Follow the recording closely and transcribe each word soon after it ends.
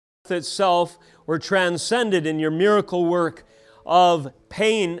itself were transcended in your miracle work of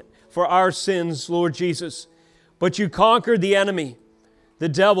paying for our sins, Lord Jesus. But you conquered the enemy, the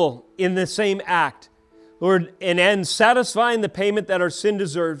devil, in the same act, Lord, and satisfying the payment that our sin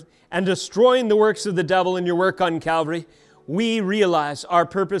deserved and destroying the works of the devil in your work on Calvary. We realize our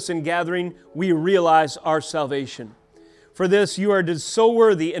purpose in gathering. We realize our salvation. For this, you are so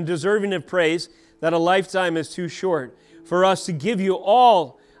worthy and deserving of praise that a lifetime is too short for us to give you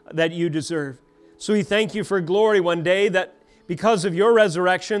all that you deserve. So we thank you for glory one day, that because of your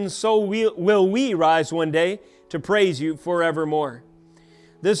resurrection, so will we rise one day to praise you forevermore.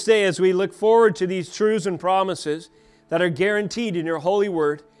 This day, as we look forward to these truths and promises that are guaranteed in your holy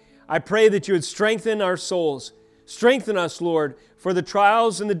word, I pray that you would strengthen our souls. Strengthen us, Lord, for the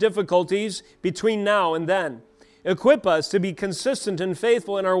trials and the difficulties between now and then. Equip us to be consistent and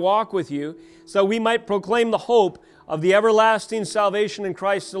faithful in our walk with you, so we might proclaim the hope of the everlasting salvation in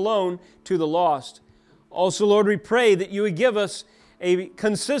Christ alone to the lost. Also, Lord, we pray that you would give us a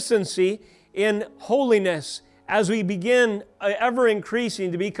consistency in holiness as we begin ever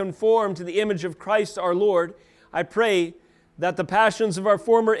increasing to be conformed to the image of Christ our Lord. I pray that the passions of our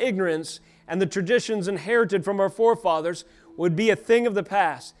former ignorance and the traditions inherited from our forefathers would be a thing of the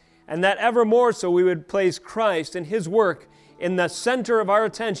past, and that ever more so we would place Christ and His work in the center of our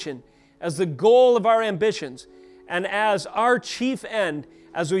attention as the goal of our ambitions and as our chief end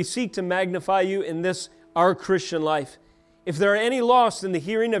as we seek to magnify you in this, our Christian life. If there are any lost in the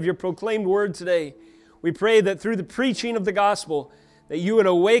hearing of your proclaimed word today, we pray that through the preaching of the gospel, that you would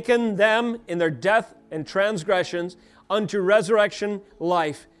awaken them in their death and transgressions unto resurrection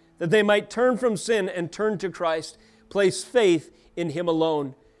life, that they might turn from sin and turn to Christ, place faith in Him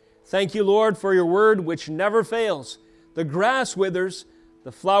alone. Thank you, Lord, for your word which never fails. The grass withers,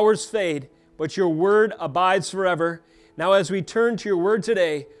 the flowers fade, but your word abides forever. Now as we turn to your word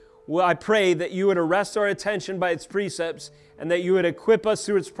today, I pray that you would arrest our attention by its precepts and that you would equip us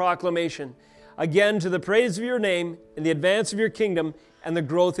through its proclamation. Again, to the praise of your name, in the advance of your kingdom, and the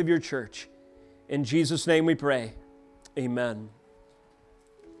growth of your church. In Jesus' name we pray. Amen.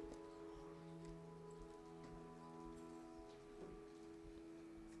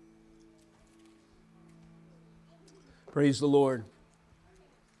 Praise the Lord.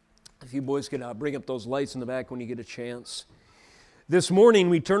 If you boys could bring up those lights in the back when you get a chance. This morning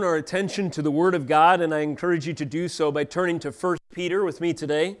we turn our attention to the Word of God, and I encourage you to do so by turning to 1 Peter with me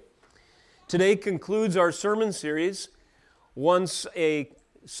today. Today concludes our sermon series. Once a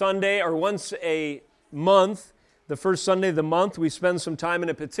Sunday or once a month, the first Sunday of the month, we spend some time in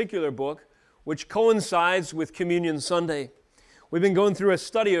a particular book which coincides with Communion Sunday. We've been going through a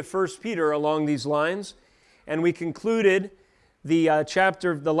study of 1 Peter along these lines, and we concluded the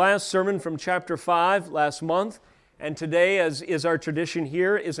last sermon from chapter 5 last month, and today, as is our tradition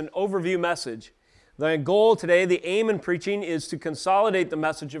here, is an overview message. The goal today, the aim in preaching, is to consolidate the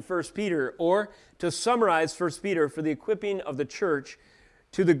message of 1 Peter, or to summarize 1 Peter for the equipping of the church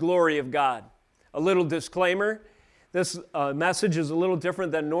to the glory of God. A little disclaimer, this message is a little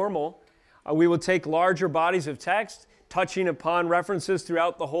different than normal. We will take larger bodies of text, touching upon references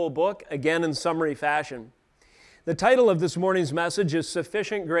throughout the whole book, again in summary fashion. The title of this morning's message is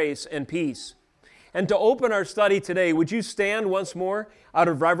Sufficient Grace and Peace. And to open our study today, would you stand once more out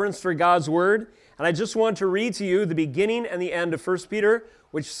of reverence for God's Word? And I just want to read to you the beginning and the end of 1 Peter,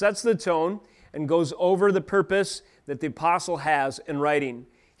 which sets the tone and goes over the purpose that the apostle has in writing.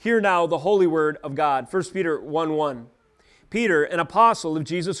 Hear now the holy word of God. 1 Peter 1:1. Peter, an apostle of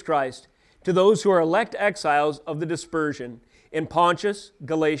Jesus Christ, to those who are elect exiles of the dispersion in Pontus,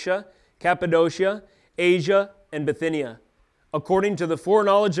 Galatia, Cappadocia, Asia, and Bithynia, according to the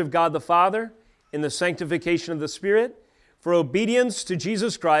foreknowledge of God the Father, in the sanctification of the Spirit, for obedience to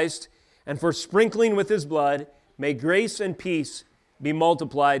Jesus Christ, and for sprinkling with His blood, may grace and peace be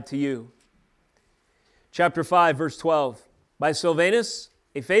multiplied to you. Chapter 5, verse 12. By Silvanus,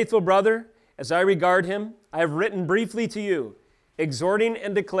 a faithful brother, as I regard him, I have written briefly to you, exhorting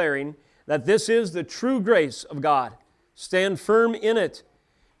and declaring that this is the true grace of God. Stand firm in it.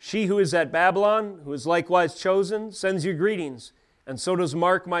 She who is at Babylon, who is likewise chosen, sends you greetings, and so does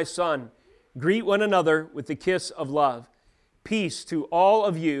Mark, my son. Greet one another with the kiss of love. Peace to all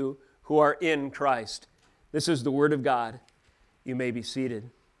of you who are in Christ. This is the word of God. You may be seated.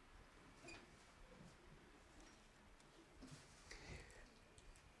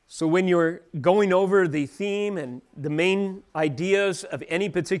 So when you're going over the theme and the main ideas of any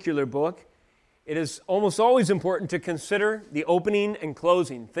particular book, it is almost always important to consider the opening and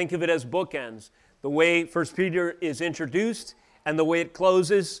closing. Think of it as bookends. The way 1 Peter is introduced and the way it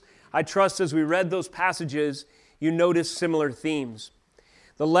closes. I trust as we read those passages, you notice similar themes.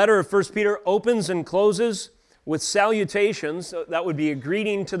 The letter of 1 Peter opens and closes with salutations. That would be a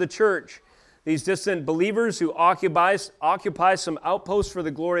greeting to the church. These distant believers who occupy some outposts for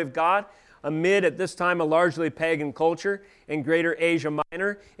the glory of God amid, at this time, a largely pagan culture in greater Asia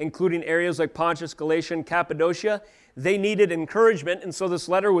Minor, including areas like Pontus, Galatia, and Cappadocia. They needed encouragement, and so this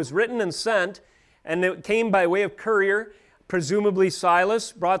letter was written and sent, and it came by way of courier. Presumably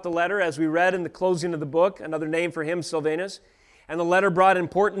Silas brought the letter, as we read in the closing of the book, another name for him, Silvanus. And the letter brought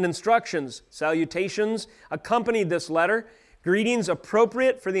important instructions. Salutations accompanied this letter. Greetings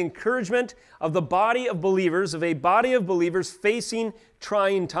appropriate for the encouragement of the body of believers, of a body of believers facing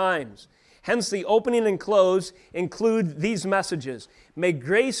trying times. Hence, the opening and close include these messages. May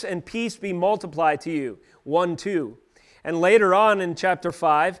grace and peace be multiplied to you. 1-2. And later on in chapter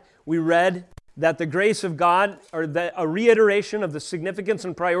 5, we read that the grace of God, or a reiteration of the significance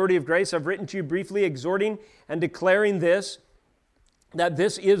and priority of grace. I've written to you briefly, exhorting and declaring this, that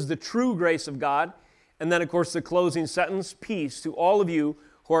this is the true grace of God. And then, of course, the closing sentence, peace to all of you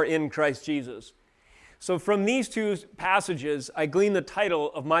who are in Christ Jesus. So from these two passages, I glean the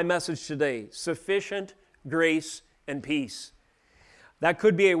title of my message today, Sufficient Grace and Peace. That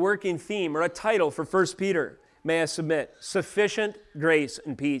could be a working theme or a title for 1 Peter, may I submit, Sufficient Grace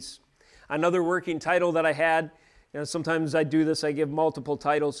and Peace. Another working title that I had, sometimes I do this, I give multiple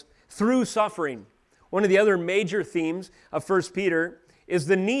titles, Through Suffering. One of the other major themes of 1 Peter is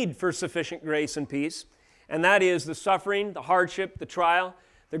the need for sufficient grace and peace, and that is the suffering, the hardship, the trial,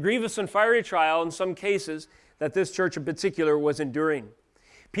 the grievous and fiery trial in some cases that this church in particular was enduring.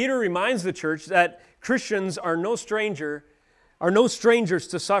 Peter reminds the church that Christians are no strangers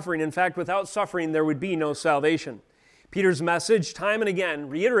to suffering. In fact, without suffering, there would be no salvation. Peter's message, time and again,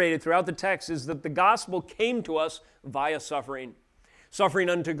 reiterated throughout the text, is that the gospel came to us via suffering. Suffering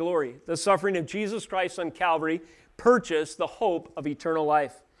unto glory. The suffering of Jesus Christ on Calvary purchased the hope of eternal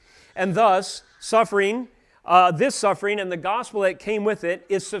life. And thus, this suffering and the gospel that came with it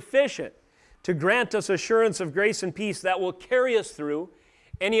is sufficient to grant us assurance of grace and peace that will carry us through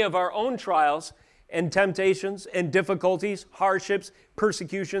any of our own trials and temptations and difficulties, hardships,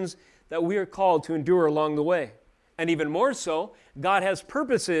 persecutions that we are called to endure along the way. And even more so, God has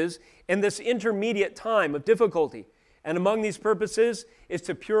purposes in this intermediate time of difficulty. And among these purposes is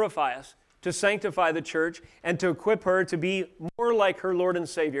to purify us, to sanctify the church, and to equip her to be more like her Lord and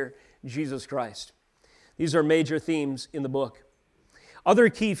Savior, Jesus Christ. These are major themes in the book. Other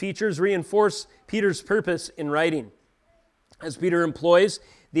key features reinforce Peter's purpose in writing, as Peter employs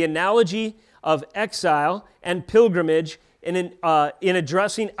the analogy of exile and pilgrimage in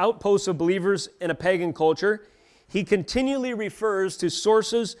addressing outposts of believers in a pagan culture. He continually refers to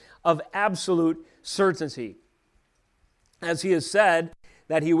sources of absolute certainty. As he has said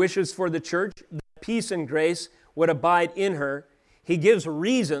that he wishes for the church that peace and grace would abide in her, he gives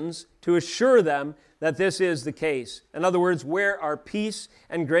reasons to assure them that this is the case. In other words, where are peace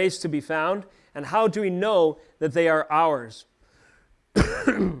and grace to be found, and how do we know that they are ours?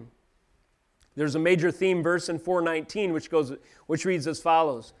 There's a major theme verse in 4:19 which reads as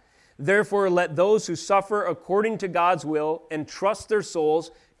follows: Therefore let those who suffer according to God's will entrust their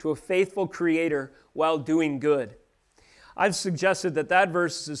souls to a faithful Creator while doing good. I've suggested that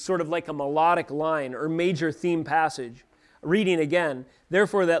verse is sort of like a melodic line or major theme passage. Reading again,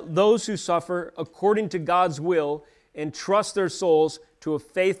 therefore that those who suffer according to God's will entrust their souls to a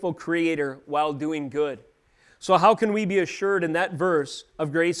faithful Creator while doing good. So how can we be assured in that verse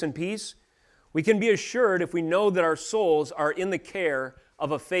of grace and peace? We can be assured if we know that our souls are in the care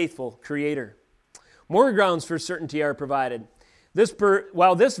of a faithful Creator. More grounds for certainty are provided.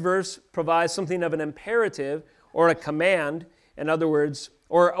 While this verse provides something of an imperative or a command, in other words,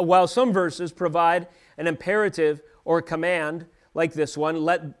 or while some verses provide an imperative or a command, like this one,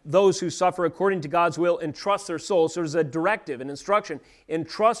 let those who suffer according to God's will entrust their souls. So there's a directive, an instruction,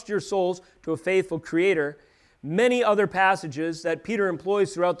 entrust your souls to a faithful Creator. Many other passages that Peter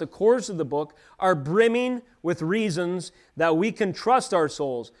employs throughout the course of the book are brimming with reasons that we can trust our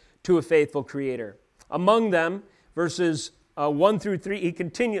souls to a faithful Creator. Among them, verses 1 through 3, he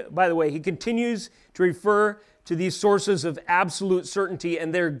continues to refer to these sources of absolute certainty,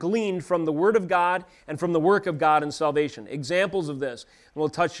 and they're gleaned from the Word of God and from the work of God in salvation. Examples of this, and we'll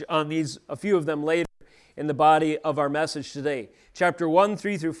touch on a few of them later in the body of our message today. Chapter 1,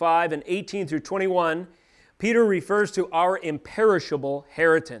 3 through 5, and 18 through 21, Peter refers to our imperishable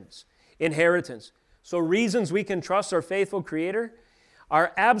inheritance. So reasons we can trust our faithful Creator,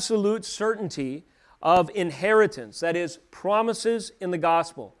 our absolute certainty of inheritance, that is, promises in the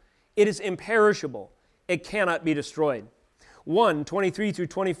gospel. It is imperishable. It cannot be destroyed. 1, 23 through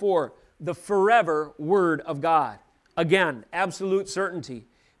 24, the forever Word of God. Again, absolute certainty.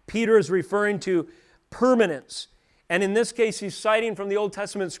 Peter is referring to permanence. And in this case, he's citing from the Old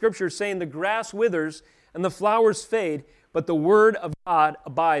Testament Scripture saying the grass withers and the flowers fade, but the word of God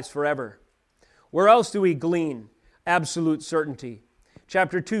abides forever. Where else do we glean absolute certainty?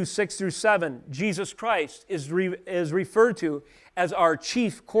 Chapter 2, 6 through 7, Jesus Christ is referred to as our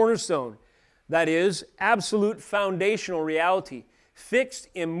chief cornerstone. That is, absolute foundational reality, fixed,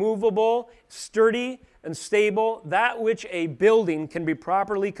 immovable, sturdy, and stable, that which a building can be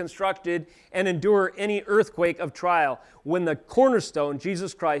properly constructed and endure any earthquake of trial when the cornerstone,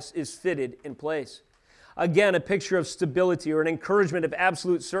 Jesus Christ, is fitted in place. Again, a picture of stability or an encouragement of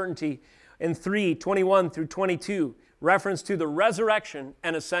absolute certainty in 3:21 through 22, reference to the resurrection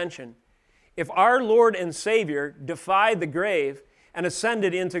and ascension. If our Lord and Savior defied the grave and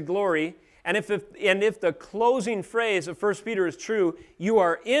ascended into glory, and if the closing phrase of 1 Peter is true, you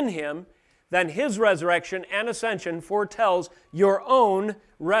are in Him, then His resurrection and ascension foretells your own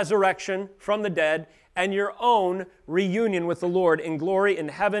resurrection from the dead and your own reunion with the Lord in glory in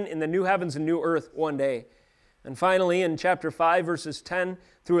heaven, in the new heavens and new earth one day. And finally, in chapter 5, verses 10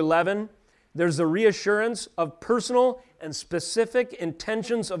 through 11, there's the reassurance of personal and specific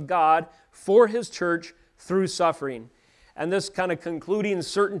intentions of God for His church through suffering. And this kind of concluding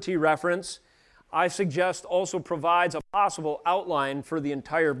certainty reference, I suggest, also provides a possible outline for the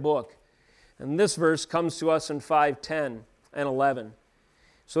entire book. And this verse comes to us in 5:10 and 11.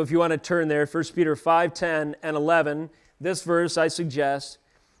 So if you want to turn there, 1 Peter 5:10 and 11, this verse, I suggest,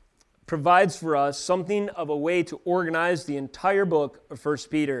 provides for us something of a way to organize the entire book of 1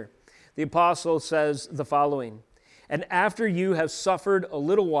 Peter. The apostle says the following, "And after you have suffered a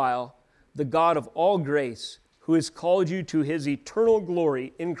little while, the God of all grace, who has called you to His eternal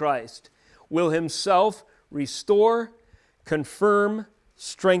glory in Christ, will Himself restore, confirm,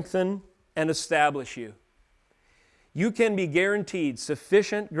 strengthen, and establish you." You can be guaranteed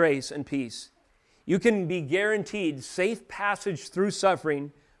sufficient grace and peace. You can be guaranteed safe passage through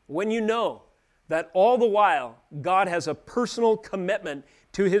suffering when you know that all the while God has a personal commitment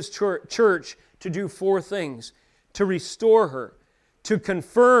to His church to do four things: to restore her, to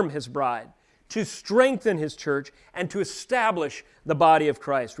confirm His bride, to strengthen His church, and to establish the body of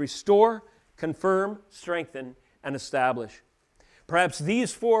Christ. Restore, confirm, strengthen, and establish. Perhaps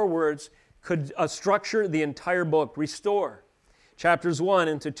these four words could structure the entire book. Restore, chapters 1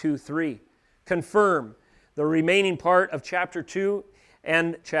 into 2, 3. Confirm, the remaining part of chapter 2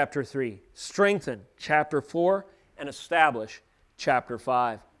 and chapter 3. Strengthen, chapter 4, and establish, chapter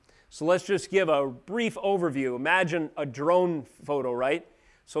 5. So let's just give a brief overview. Imagine a drone photo, right?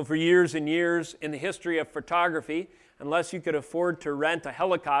 So for years and years in the history of photography, unless you could afford to rent a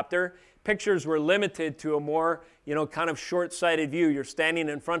helicopter, pictures were limited to a more, kind of short-sighted view. You're standing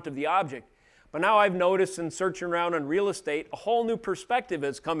in front of the object. But now I've noticed in searching around on real estate, a whole new perspective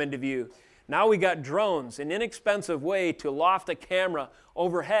has come into view. Now we got drones, an inexpensive way to loft a camera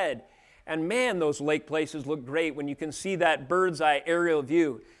overhead. And man, those lake places look great when you can see that bird's eye aerial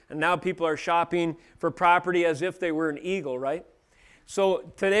view. And now people are shopping for property as if they were an eagle, right?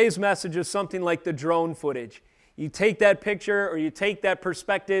 So today's message is something like the drone footage. You take that picture or you take that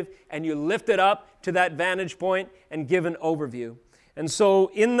perspective and you lift it up to that vantage point and give an overview. And so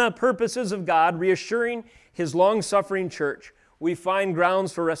in the purposes of God, reassuring His long-suffering church, we find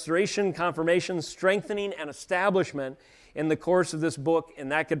grounds for restoration, confirmation, strengthening, and establishment in the course of this book, and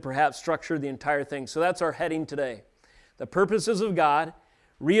that could perhaps structure the entire thing. So that's our heading today. The purposes of God,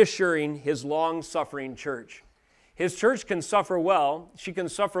 reassuring His long-suffering church. His church can suffer well, she can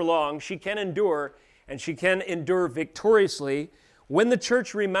suffer long, she can endure, and she can endure victoriously when the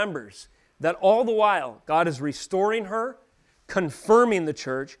church remembers that all the while God is restoring her, confirming the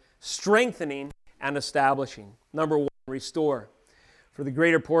church, strengthening, and establishing. Number one, restore. For the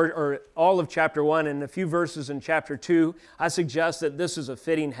greater part, or all of chapter 1 and a few verses in chapter 2, I suggest that this is a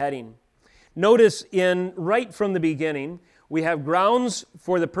fitting heading. Notice right from the beginning, we have grounds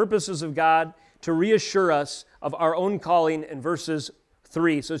for the purposes of God to reassure us of our own calling in verses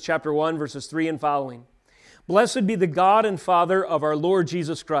 3. So it's chapter 1, verses 3 and following. "Blessed be the God and Father of our Lord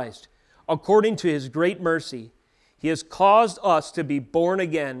Jesus Christ. According to His great mercy, He has caused us to be born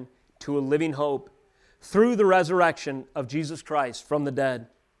again to a living hope through the resurrection of Jesus Christ from the dead."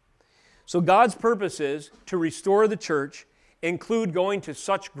 So God's purposes to restore the church include going to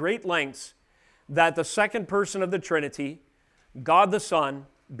such great lengths that the second person of the Trinity, God the Son,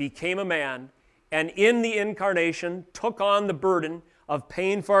 became a man and in the incarnation took on the burden of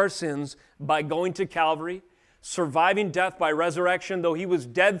paying for our sins by going to Calvary, surviving death by resurrection. Though He was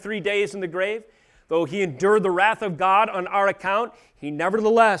dead 3 days in the grave, though He endured the wrath of God on our account, He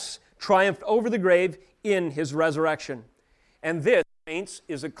nevertheless triumphed over the grave in his resurrection. And this, saints,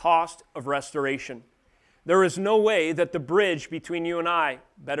 is a cost of restoration. There is no way that the bridge between you and I,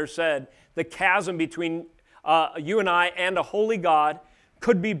 better said, the chasm between you and I and a holy God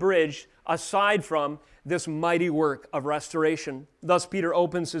could be bridged aside from this mighty work of restoration. Thus Peter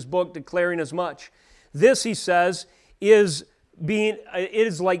opens his book declaring as much. This, he says, it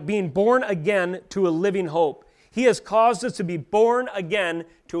is like being born again to a living hope. He has caused us to be born again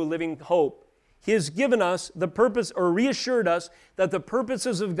to a living hope. He has given us the purpose, or reassured us, that the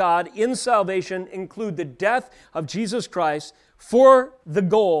purposes of God in salvation include the death of Jesus Christ for the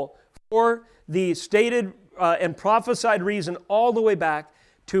goal, for the stated and prophesied reason all the way back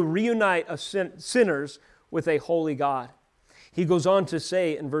to reunite sinners with a holy God. He goes on to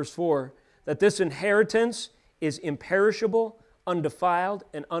say in verse 4 that this inheritance is imperishable, undefiled,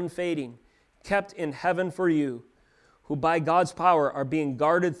 and unfading, kept in heaven for you, who by God's power are being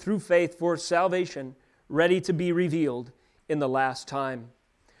guarded through faith for salvation, ready to be revealed in the last time.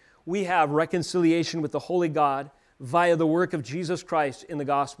 We have reconciliation with the holy God via the work of Jesus Christ in the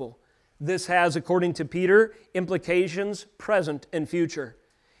gospel. This has, according to Peter, implications present and future.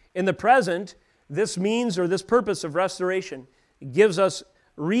 In the present, this means, or this purpose of restoration gives us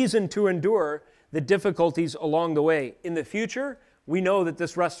reason to endure the difficulties along the way. In the future, we know that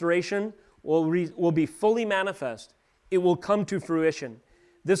this restoration will be fully manifest. It will come to fruition.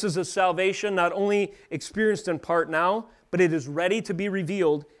 This is a salvation not only experienced in part now, but it is ready to be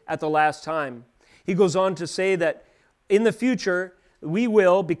revealed at the last time. He goes on to say that in the future, we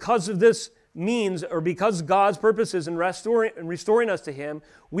will, because of this means, or because God's purposes in restoring us to Him,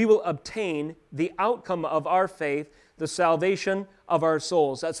 we will obtain the outcome of our faith, the salvation of our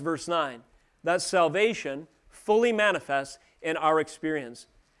souls. That's verse 9. That salvation fully manifests in our experience.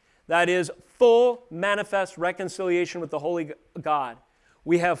 That is full manifest reconciliation with the holy God.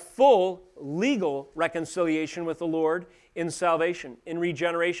 We have full legal reconciliation with the Lord in salvation, in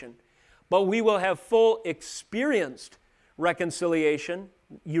regeneration. But we will have full experienced reconciliation,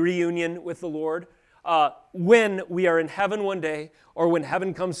 reunion with the Lord, when we are in heaven one day, or when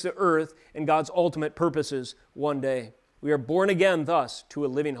heaven comes to earth and God's ultimate purposes one day. We are born again, thus, to a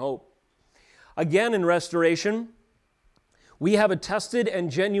living hope. Again, in restoration, we have a tested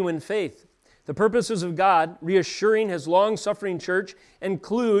and genuine faith. The purposes of God, reassuring His long-suffering church,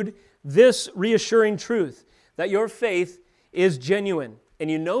 include this reassuring truth, that your faith is genuine.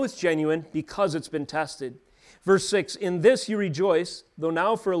 And you know it's genuine because it's been tested. Verse 6, in this you rejoice, though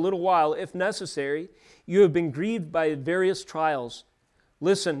now for a little while, if necessary, you have been grieved by various trials.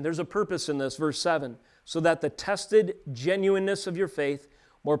 Listen, there's a purpose in this, verse 7, so that the tested genuineness of your faith,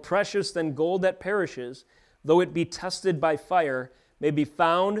 more precious than gold that perishes, though it be tested by fire, may be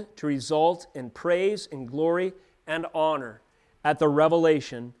found to result in praise and glory and honor at the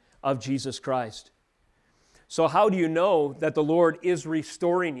revelation of Jesus Christ. So how do you know that the Lord is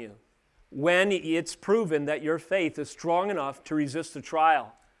restoring you? When it's proven that your faith is strong enough to resist the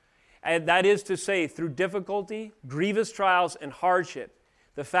trial. And that is to say, through difficulty, grievous trials, and hardship.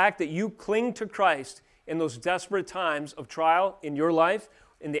 The fact that you cling to Christ in those desperate times of trial in your life,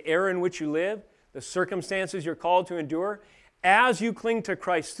 in the era in which you live, the circumstances you're called to endure, as you cling to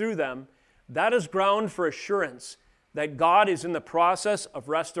Christ through them, that is ground for assurance that God is in the process of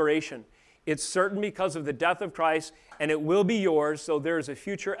restoration. It's certain because of the death of Christ, and it will be yours, so there is a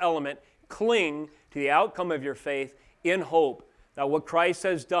future element. Cling to the outcome of your faith in hope that what Christ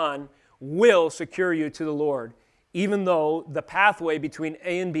has done will secure you to the Lord, even though the pathway between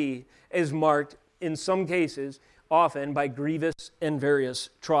A and B is marked, in some cases, often by grievous and various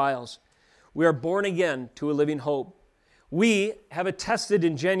trials. We are born again to a living hope. We have a tested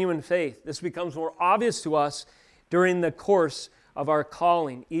and genuine faith. This becomes more obvious to us during the course of our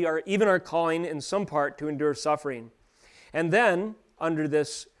calling, even our calling in some part to endure suffering. And then, under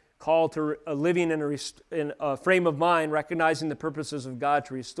this call to living in a frame of mind, recognizing the purposes of God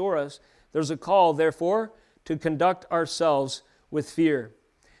to restore us, there's a call, therefore, to conduct ourselves with fear.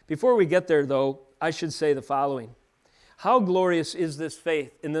 Before we get there, though, I should say the following. How glorious is this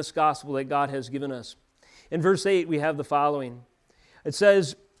faith in this gospel that God has given us? In verse 8, we have the following. It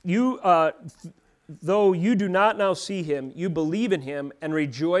says, though you do not now see Him, you believe in Him and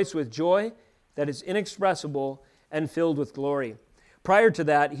rejoice with joy that is inexpressible and filled with glory. Prior to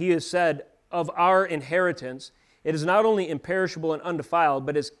that, he has said of our inheritance, it is not only imperishable and undefiled,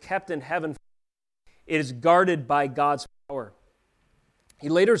 but is kept in heaven. It is guarded by God's power. He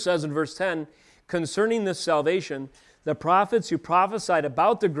later says in verse 10, concerning this salvation, the prophets who prophesied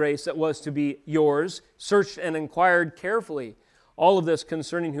about the grace that was to be yours searched and inquired carefully all of this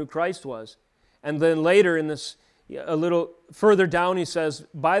concerning who Christ was. And then later in this, A little further down he says,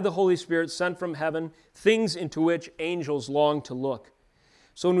 by the Holy Spirit sent from heaven, things into which angels long to look.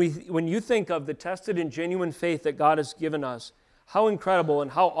 So when you think of the tested and genuine faith that God has given us, how incredible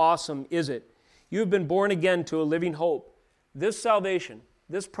and how awesome is it? You have been born again to a living hope. This salvation,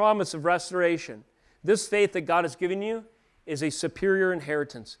 this promise of restoration, this faith that God has given you is a superior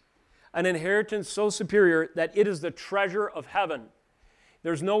inheritance. An inheritance so superior that it is the treasure of heaven.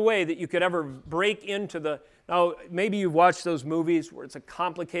 There's no way that you could ever break into now maybe you've watched those movies where it's a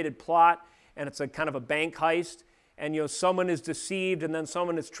complicated plot and it's a kind of a bank heist and someone is deceived and then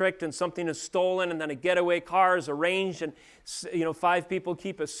someone is tricked and something is stolen and then a getaway car is arranged and 5 people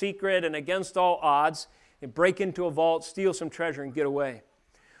keep a secret and against all odds they break into a vault, steal some treasure and get away.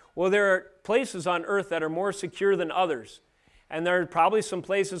 Well, there are places on earth that are more secure than others. And there are probably some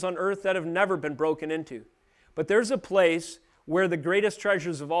places on earth that have never been broken into. But there's a place where the greatest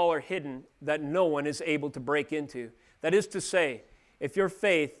treasures of all are hidden that no one is able to break into. That is to say, if your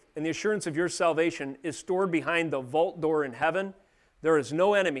faith and the assurance of your salvation is stored behind the vault door in heaven, there is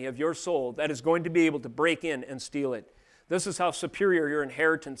no enemy of your soul that is going to be able to break in and steal it. This is how superior your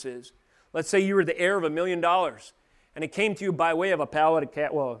inheritance is. Let's say you were the heir of $1 million, and it came to you by way of a pallet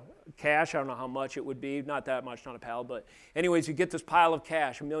of cash. I don't know how much it would be. Not that much, not a pallet. But anyways, you get this pile of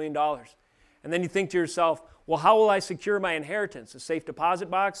cash, $1 million. And then you think to yourself, well, how will I secure my inheritance? A safe deposit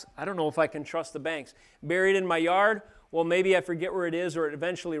box? I don't know if I can trust the banks. Buried in my yard? Well, maybe I forget where it is or it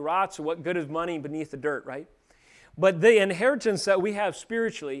eventually rots. So what good is money beneath the dirt, right? But the inheritance that we have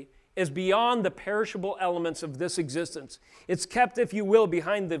spiritually is beyond the perishable elements of this existence. It's kept, if you will,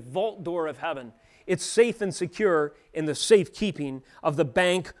 behind the vault door of heaven. It's safe and secure in the safekeeping of the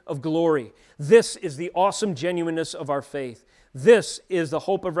bank of glory. This is the awesome genuineness of our faith. This is the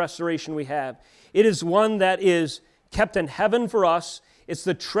hope of restoration we have. It is one that is kept in heaven for us. It's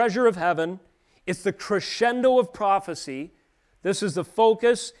the treasure of heaven. It's the crescendo of prophecy. This is the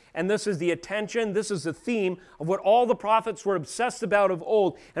focus, and this is the attention. This is the theme of what all the prophets were obsessed about of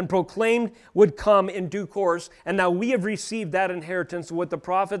old and proclaimed would come in due course. And now we have received that inheritance. What the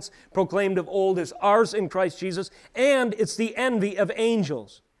prophets proclaimed of old is ours in Christ Jesus, and it's the envy of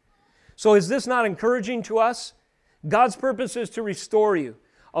angels. So is this not encouraging to us? God's purpose is to restore you.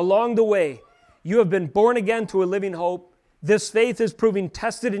 Along the way, you have been born again to a living hope. This faith is proving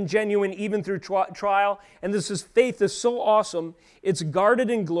tested and genuine even through trial. And faith is so awesome. It's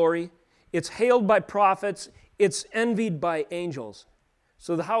guarded in glory. It's hailed by prophets. It's envied by angels.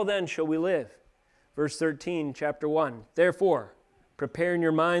 So how then shall we live? Verse 13, chapter 1. Therefore, preparing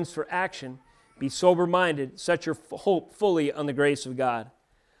your minds for action, be sober-minded, set your hope fully on the grace of God.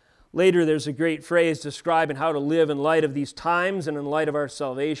 Later, there's a great phrase describing how to live in light of these times and in light of our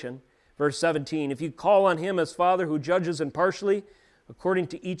salvation. Verse 17, if you call on him as Father who judges impartially, according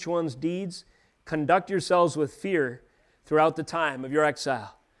to each one's deeds, conduct yourselves with fear throughout the time of your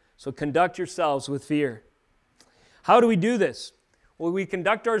exile. So conduct yourselves with fear. How do we do this? Well, we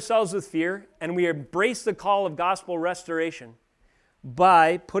conduct ourselves with fear and we embrace the call of gospel restoration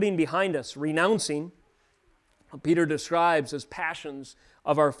by putting behind us, renouncing what Peter describes as passions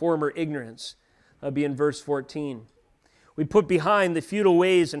of our former ignorance. That'll be in verse 14. We put behind the futile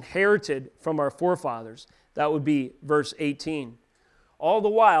ways inherited from our forefathers. That would be verse 18. All the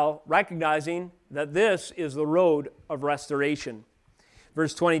while recognizing that this is the road of restoration.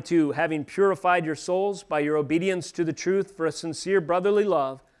 Verse 22, having purified your souls by your obedience to the truth for a sincere brotherly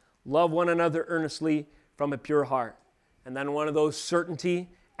love, love one another earnestly from a pure heart. And then one of those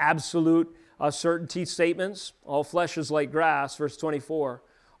absolute certainty statements, all flesh is like grass, verse 24.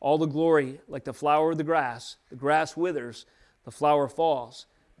 All the glory like the flower of the grass withers, the flower falls,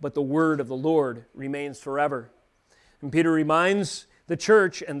 but the word of the Lord remains forever. And Peter reminds the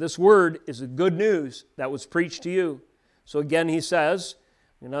church, and this word is the good news that was preached to you. So again he says,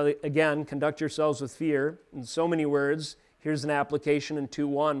 conduct yourselves with fear. In so many words, here's an application in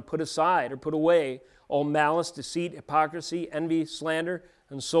 2:1. Put aside or put away all malice, deceit, hypocrisy, envy, slander,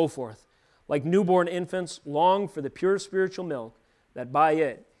 and so forth. Like newborn infants, long for the pure spiritual milk, that by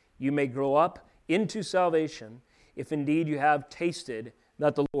it you may grow up into salvation, if indeed you have tasted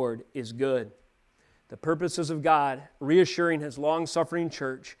that the Lord is good. The purposes of God, reassuring his long-suffering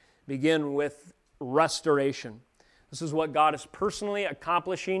church, begin with restoration. This is what God is personally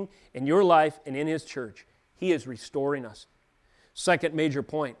accomplishing in your life and in his church. He is restoring us. Second major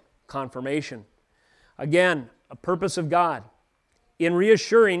point, confirmation. Again, a purpose of God in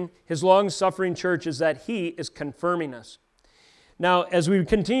reassuring his long-suffering church is that he is confirming us. Now, as we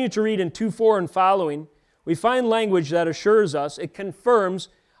continue to read in 2:4 and following, we find language that assures us, it confirms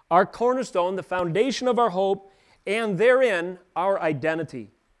our cornerstone, the foundation of our hope, and therein our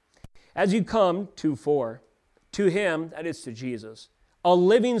identity. As you come, 2:4, to him, that is to Jesus, a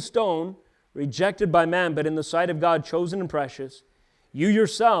living stone, rejected by man, but in the sight of God chosen and precious. You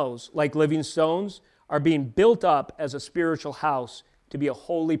yourselves, like living stones, are being built up as a spiritual house to be a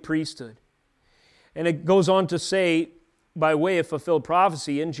holy priesthood. And it goes on to say, by way of fulfilled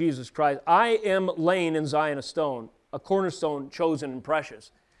prophecy in Jesus Christ, I am laying in Zion a stone, a cornerstone chosen and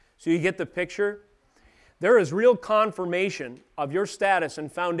precious. So you get the picture? There is real confirmation of your status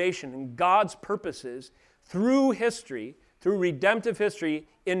and foundation in God's purposes through history, through redemptive history,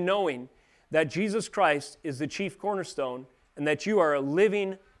 in knowing that Jesus Christ is the chief cornerstone and that you are a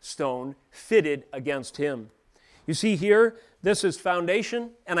living stone fitted against him. You see here, this is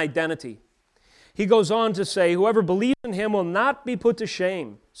foundation and identity. He goes on to say, whoever believes in him will not be put to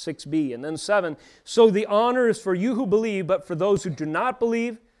shame, 6b. And then 7, so the honor is for you who believe, but for those who do not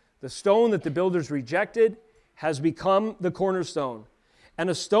believe, the stone that the builders rejected has become the cornerstone, and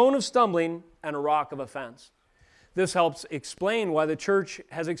a stone of stumbling and a rock of offense. This helps explain why the church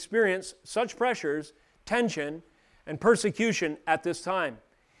has experienced such pressures, tension, and persecution at this time.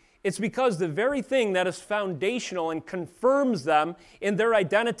 It's because the very thing that is foundational and confirms them in their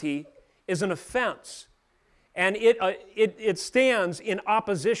identity is an offense. And it stands in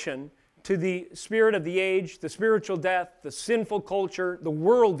opposition to the spirit of the age, the spiritual death, the sinful culture, the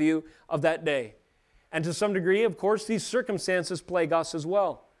worldview of that day. And to some degree, of course, these circumstances plague us as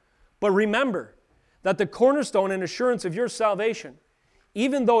well. But remember that the cornerstone and assurance of your salvation,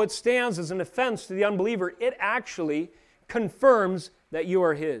 even though it stands as an offense to the unbeliever, it actually confirms that you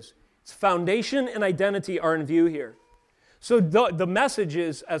are his. Its foundation and identity are in view here. So the message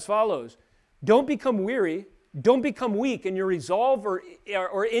is as follows. Don't become weary. Don't become weak in your resolve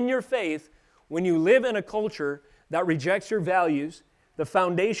or in your faith when you live in a culture that rejects your values, the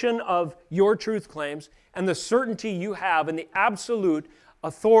foundation of your truth claims, and the certainty you have in the absolute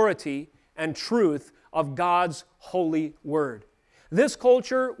authority and truth of God's holy word. This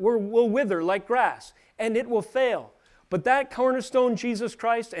culture will wither like grass, and it will fail. But that cornerstone, Jesus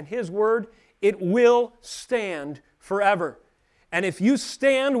Christ, and his word, it will stand forever. And if you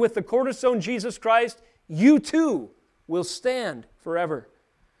stand with the cornerstone, Jesus Christ, you too will stand forever.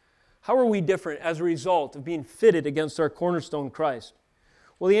 How are we different as a result of being fitted against our cornerstone Christ?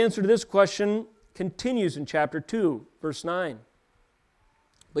 Well, the answer to this question continues in chapter 2, verse 9.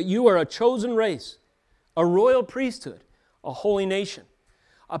 But you are a chosen race, a royal priesthood, a holy nation,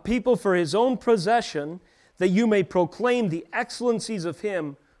 a people for his own possession, that you may proclaim the excellencies of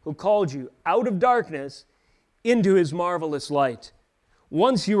him who called you out of darkness into his marvelous light.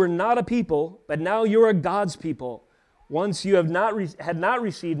 Once you were not a people, but now you are God's people. Once you had not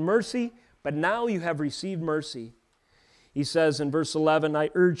received mercy, but now you have received mercy. He says in verse 11,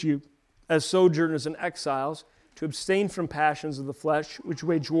 I urge you, as sojourners and exiles, to abstain from passions of the flesh, which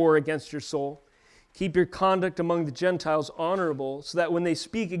wage war against your soul. Keep your conduct among the Gentiles honorable, so that when they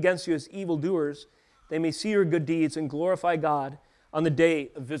speak against you as evildoers, they may see your good deeds and glorify God on the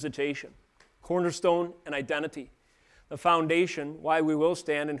day of visitation. Cornerstone and identity. The foundation, why we will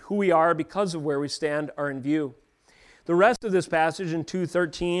stand, and who we are because of where we stand are in view. The rest of this passage in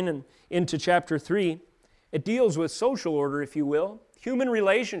 2:13 and into chapter 3, it deals with social order, if you will, human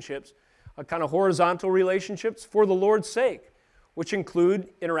relationships, a kind of horizontal relationships for the Lord's sake, which include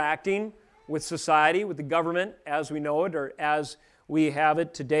interacting with society, with the government as we know it, or as we have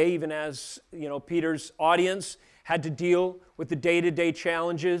it today, even as Peter's audience had to deal with the day-to-day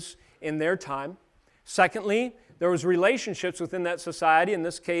challenges in their time. Secondly, there was relationships within that society. In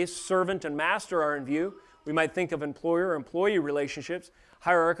this case, servant and master are in view. We might think of employer-employee relationships,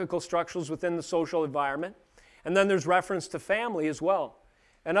 hierarchical structures within the social environment. And then there's reference to family as well.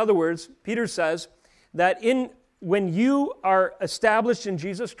 In other words, Peter says that when you are established in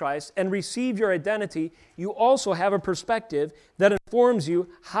Jesus Christ and receive your identity, you also have a perspective that informs you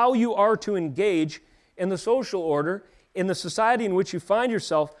how you are to engage in the social order, in the society in which you find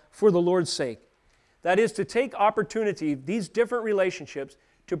yourself for the Lord's sake. That is to take opportunity, these different relationships,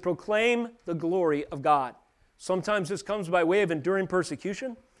 to proclaim the glory of God. Sometimes this comes by way of enduring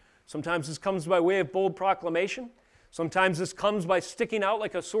persecution. Sometimes this comes by way of bold proclamation. Sometimes this comes by sticking out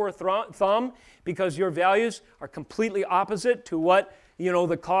like a sore thumb because your values are completely opposite to what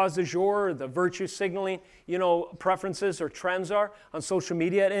the cause du jour, the virtue signaling, preferences or trends are on social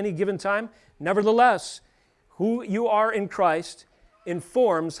media at any given time. Nevertheless, who you are in Christ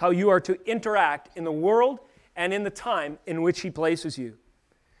informs how you are to interact in the world and in the time in which he places you.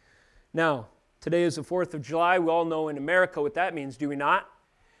 Now, today is the 4th of July. We all know in America what that means, do we not?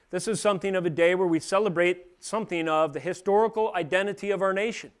 This is something of a day where we celebrate something of the historical identity of our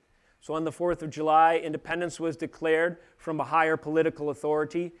nation. So on the 4th of July, independence was declared from a higher political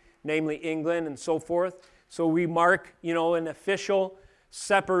authority, namely England and so forth. So we mark, an official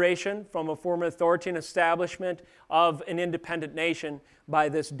separation from a former authority and establishment of an independent nation by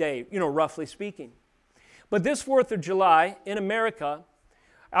this day, roughly speaking. But this 4th of July in America,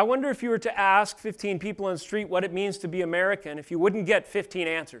 I wonder if you were to ask 15 people on the street what it means to be American, if you wouldn't get 15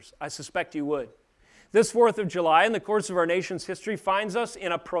 answers. I suspect you would. This 4th of July, in the course of our nation's history, finds us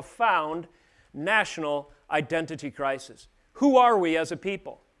in a profound national identity crisis. Who are we as a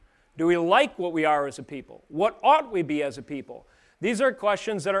people? Do we like what we are as a people? What ought we be as a people? These are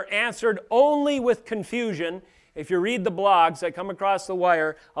questions that are answered only with confusion if you read the blogs that come across the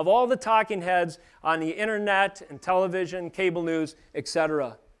wire of all the talking heads on the internet and television, cable news,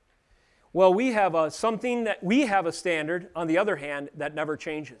 etc. Well, we have a standard, on the other hand, that never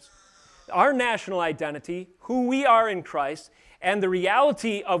changes. Our national identity, who we are in Christ, and the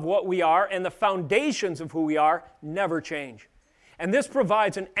reality of what we are and the foundations of who we are never change. And this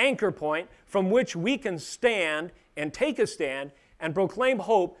provides an anchor point from which we can stand and take a stand and proclaim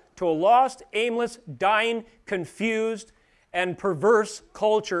hope to a lost, aimless, dying, confused, and perverse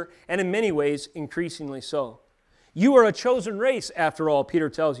culture, and in many ways, increasingly so. You are a chosen race, after all, Peter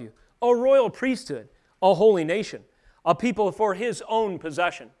tells you, a royal priesthood, a holy nation, a people for his own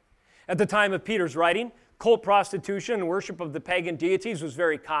possession. At the time of Peter's writing, cult prostitution and worship of the pagan deities was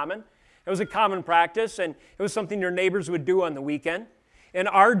very common. It was a common practice, and it was something your neighbors would do on the weekend. In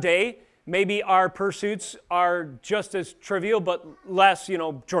our day, maybe our pursuits are just as trivial, but less,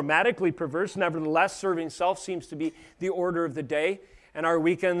 dramatically perverse. Nevertheless, serving self seems to be the order of the day, and our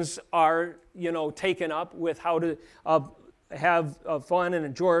weekends are, taken up with how to have fun and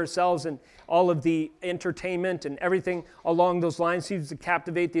enjoy ourselves, and all of the entertainment and everything along those lines seems to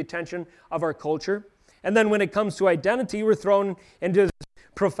captivate the attention of our culture. And then when it comes to identity, we're thrown into this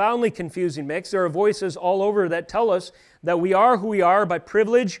profoundly confusing mix. There are voices all over that tell us that we are who we are by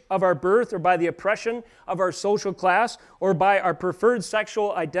privilege of our birth, or by the oppression of our social class, or by our preferred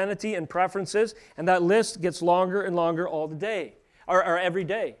sexual identity and preferences, and that list gets longer and longer all the day, or every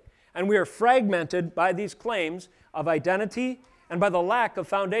day. And we are fragmented by these claims of identity and by the lack of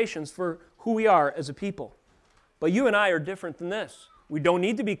foundations for who we are as a people. But you and I are different than this. We don't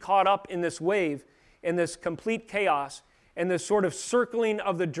need to be caught up in this wave, in this complete chaos, in this sort of circling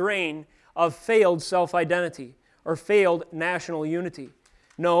of the drain of failed self-identity or failed national unity.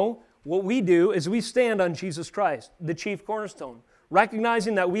 No, what we do is we stand on Jesus Christ, the chief cornerstone,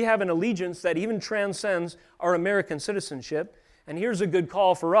 recognizing that we have an allegiance that even transcends our American citizenship. And here's a good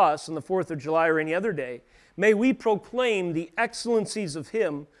call for us on the 4th of July or any other day. May we proclaim the excellencies of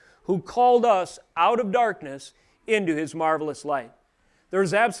Him who called us out of darkness into His marvelous light.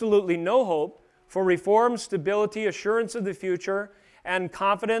 There's absolutely no hope for reform, stability, assurance of the future, and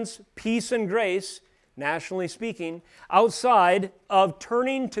confidence, peace, and grace, nationally speaking, outside of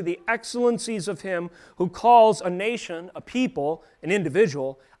turning to the excellencies of Him who calls a nation, a people, an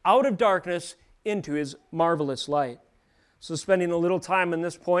individual, out of darkness into His marvelous light. So spending a little time on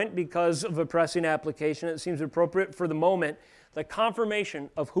this point because of a pressing application, it seems appropriate for the moment. The confirmation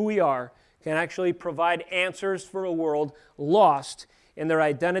of who we are can actually provide answers for a world lost in their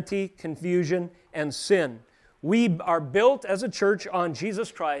identity, confusion, and sin. We are built as a church on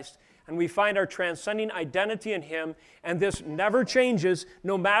Jesus Christ, and we find our transcending identity in Him, and this never changes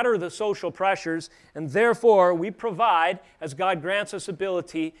no matter the social pressures, and therefore we provide, as God grants us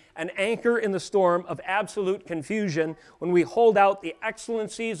ability, an anchor in the storm of absolute confusion when we hold out the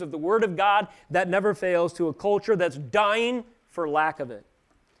excellencies of the Word of God that never fails to a culture that's dying for lack of it.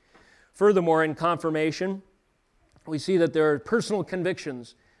 Furthermore, in confirmation, we see that there are personal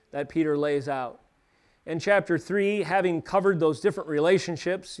convictions that Peter lays out. In chapter 3, having covered those different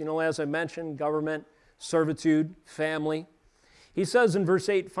relationships, as I mentioned, government, servitude, family, he says in verse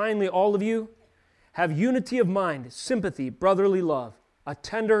 8, finally, all of you have unity of mind, sympathy, brotherly love, a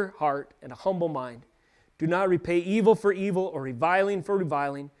tender heart, and a humble mind. Do not repay evil for evil or reviling for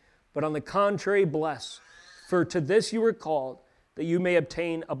reviling, but on the contrary, bless. For to this you were called, that you may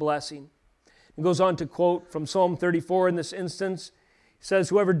obtain a blessing. He goes on to quote from Psalm 34 in this instance. He says,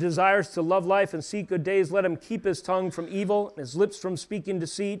 whoever desires to love life and seek good days, let him keep his tongue from evil and his lips from speaking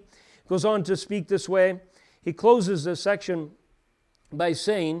deceit. He goes on to speak this way. He closes this section by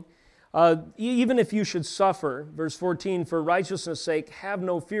saying, even if you should suffer, verse 14, for righteousness' sake, have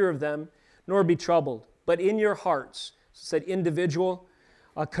no fear of them, nor be troubled. But in your hearts, said individual,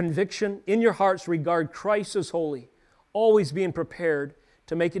 a conviction, in your hearts regard Christ as holy, always being prepared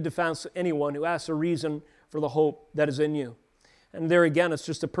to make a defense to anyone who asks a reason for the hope that is in you. And there again, it's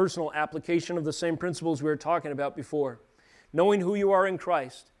just a personal application of the same principles we were talking about before. Knowing who you are in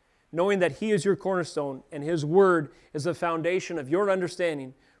Christ, knowing that He is your cornerstone and His Word is the foundation of your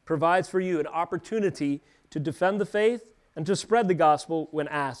understanding, provides for you an opportunity to defend the faith and to spread the gospel when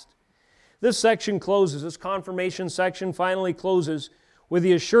asked. This section closes, this confirmation section finally closes with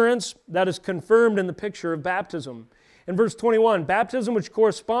the assurance that is confirmed in the picture of baptism. In verse 21, baptism which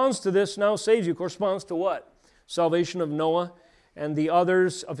corresponds to this now saves you. Corresponds to what? Salvation of Noah and the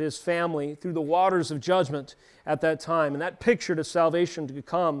others of his family through the waters of judgment at that time. And that pictured a salvation to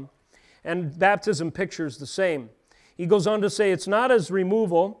come. And baptism pictures the same. He goes on to say it's not as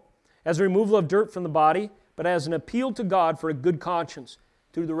removal of dirt from the body, but as an appeal to God for a good conscience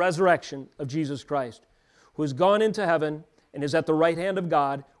through the resurrection of Jesus Christ, who has gone into heaven and is at the right hand of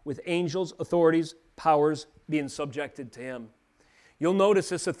God with angels, authorities, powers being subjected to him. You'll notice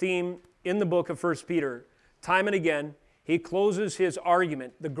this a theme in the book of 1 Peter. Time and again, he closes his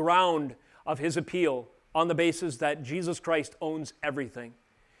argument, the ground of his appeal, on the basis that Jesus Christ owns everything,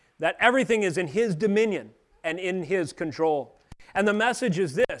 that everything is in his dominion and in his control. And the message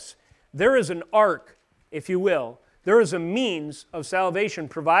is this: there is an ark, if you will, there is a means of salvation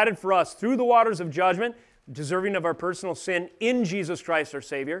provided for us through the waters of judgment, deserving of our personal sin in Jesus Christ our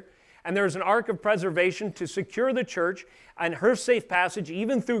Savior. And there is an ark of preservation to secure the church and her safe passage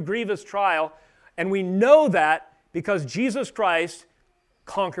even through grievous trial. And we know that because Jesus Christ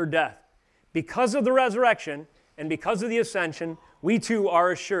conquered death. Because of the resurrection and because of the ascension, we too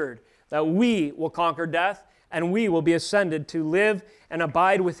are assured that we will conquer death and we will be ascended to live and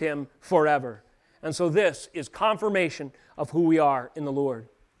abide with him forever. And so this is confirmation of who we are in the Lord.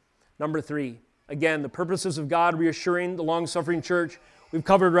 Number 3, again, the purposes of God reassuring the long-suffering church. We've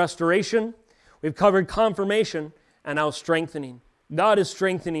covered restoration, we've covered confirmation, and now strengthening. God is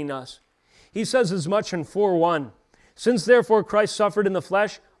strengthening us. He says as much in 4:1. Since therefore Christ suffered in the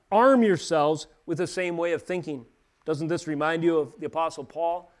flesh, arm yourselves with the same way of thinking. Doesn't this remind you of the Apostle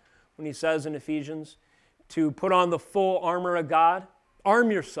Paul when he says in Ephesians to put on the full armor of God? Arm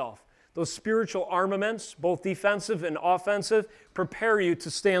yourself. Those spiritual armaments, both defensive and offensive, prepare you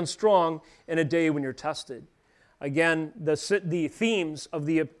to stand strong in a day when you're tested. Again, the themes of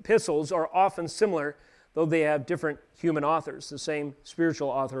the epistles are often similar, though they have different human authors, the same spiritual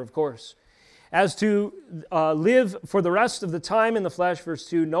author, of course. As to live for the rest of the time in the flesh, verse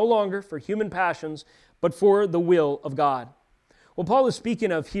 2, no longer for human passions, but for the will of God. What Paul is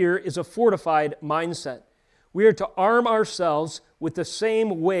speaking of here is a fortified mindset. We are to arm ourselves with the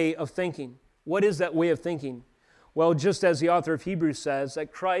same way of thinking. What is that way of thinking? Well, just as the author of Hebrews says,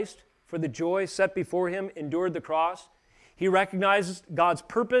 that Christ, for the joy set before him, endured the cross. He recognizes God's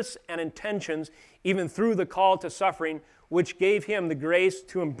purpose and intentions even through the call to suffering, which gave him the grace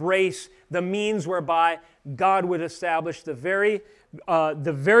to embrace the means whereby God would establish the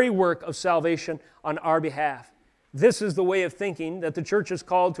very work of salvation on our behalf. This is the way of thinking that the church is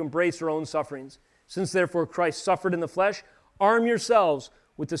called to embrace her own sufferings. Since therefore Christ suffered in the flesh, arm yourselves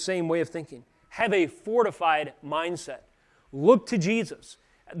with the same way of thinking. Have a fortified mindset. Look to Jesus,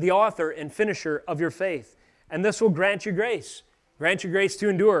 the author and finisher of your faith, and this will grant you grace. Grant you grace to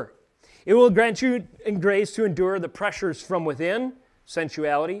endure. It will grant you grace to endure the pressures from within,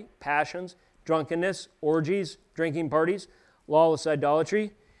 sensuality, passions, drunkenness, orgies, drinking parties, lawless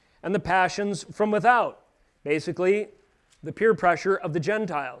idolatry, and the passions from without, basically the peer pressure of the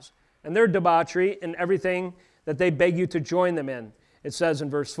Gentiles and their debauchery and everything that they beg you to join them in. It says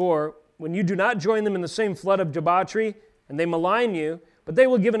in verse 4, when you do not join them in the same flood of debauchery, and they malign you, but they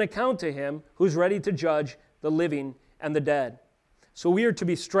will give an account to him who's ready to judge the living and the dead. So we are to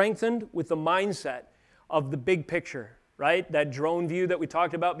be strengthened with the mindset of the big picture, right? That drone view that we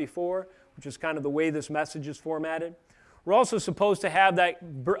talked about before, which is kind of the way this message is formatted. We're also supposed to have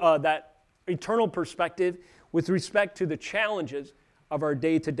that eternal perspective with respect to the challenges of our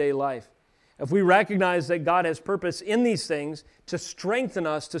day-to-day life. If we recognize that God has purpose in these things to strengthen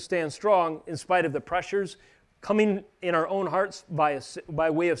us to stand strong in spite of the pressures coming in our own hearts by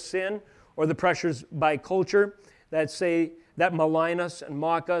way of sin, or the pressures by culture that malign us and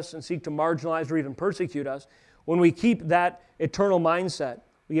mock us and seek to marginalize or even persecute us, when we keep that eternal mindset,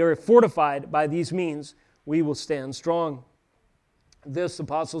 we are fortified by these means, we will stand strong. This, the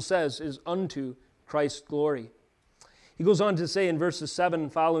apostle says, is unto Christ's glory. He goes on to say in verses 7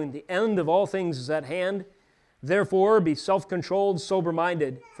 and following, the end of all things is at hand. Therefore, be self-controlled,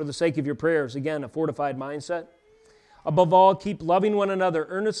 sober-minded for the sake of your prayers. Again, a fortified mindset. Above all, keep loving one another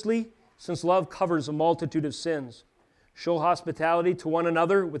earnestly, since love covers a multitude of sins. Show hospitality to one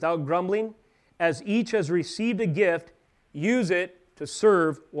another without grumbling. As each has received a gift, use it to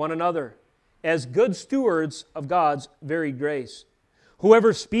serve one another, as good stewards of God's varied grace.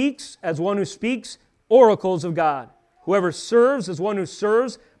 Whoever speaks, as one who speaks, oracles of God. Whoever serves, as one who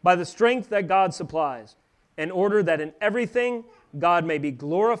serves by the strength that God supplies, in order that in everything God may be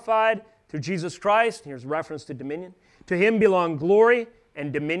glorified through Jesus Christ. Here's reference to dominion. To him belong glory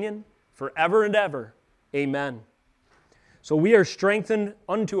and dominion forever and ever. Amen. So we are strengthened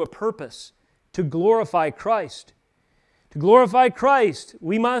unto a purpose to glorify Christ. To glorify Christ,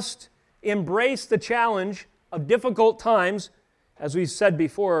 we must embrace the challenge of difficult times, as we said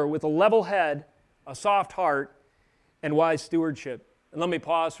before, with a level head, a soft heart, and wise stewardship. And let me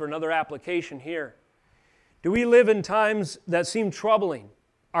pause for another application here. Do we live in times that seem troubling?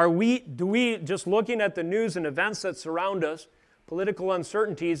 Do we, just looking at the news and events that surround us, political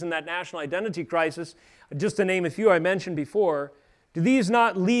uncertainties and that national identity crisis, just to name a few I mentioned before, do these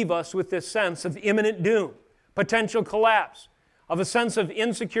not leave us with this sense of imminent doom, potential collapse, of a sense of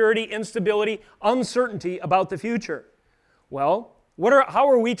insecurity, instability, uncertainty about the future? Well, how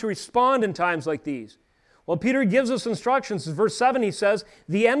are we to respond in times like these? Well, Peter gives us instructions. In verse 7 he says,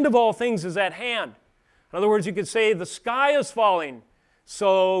 the end of all things is at hand. In other words, you could say the sky is falling.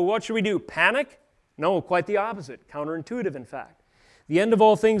 So what should we do? Panic? No, quite the opposite. Counterintuitive, in fact. The end of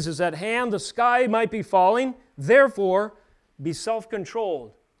all things is at hand. The sky might be falling. Therefore, be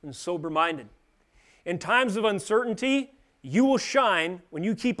self-controlled and sober-minded. In times of uncertainty, you will shine when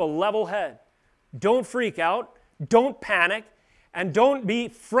you keep a level head. Don't freak out. Don't panic. And don't be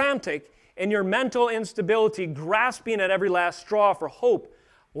frantic in your mental instability, grasping at every last straw for hope.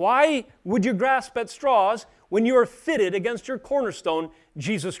 Why would you grasp at straws when you are fitted against your cornerstone,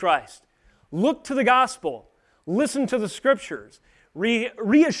 Jesus Christ? Look to the gospel. Listen to the scriptures.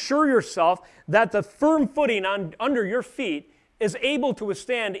 Reassure yourself that the firm footing under your feet is able to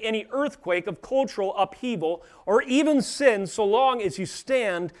withstand any earthquake of cultural upheaval or even sin, so long as you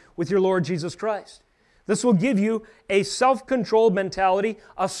stand with your Lord Jesus Christ. This will give you a self-controlled mentality,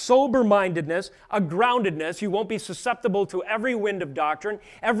 a sober-mindedness, a groundedness. You won't be susceptible to every wind of doctrine,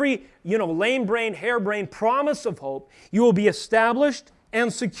 every, lame-brained, harebrained promise of hope. You will be established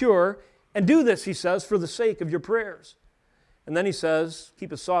and secure, and do this, he says, for the sake of your prayers. And then he says,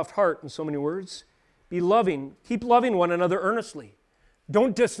 keep a soft heart, in so many words. Be loving. Keep loving one another earnestly.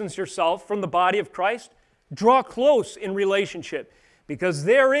 Don't distance yourself from the body of Christ. Draw close in relationship, because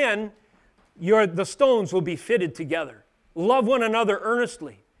therein the stones will be fitted together. Love one another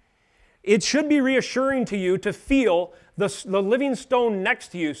earnestly. It should be reassuring to you to feel the living stone next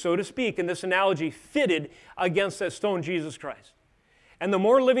to you, so to speak, in this analogy, fitted against that stone, Jesus Christ. And the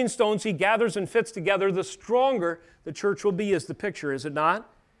more living stones he gathers and fits together, the stronger the church will be, is the picture, is it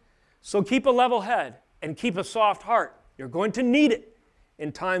not? So keep a level head and keep a soft heart. You're going to need it.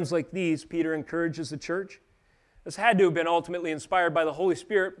 In times like these, Peter encourages the church. This had to have been ultimately inspired by the Holy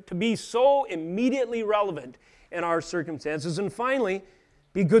Spirit to be so immediately relevant in our circumstances. And finally,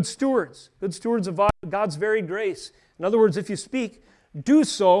 be good stewards of God's very grace. In other words, if you speak, do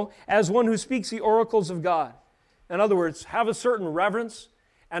so as one who speaks the oracles of God. In other words, have a certain reverence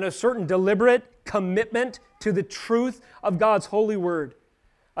and a certain deliberate commitment to the truth of God's holy word.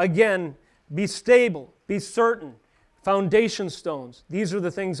 Again, be stable, be certain, foundation stones. These are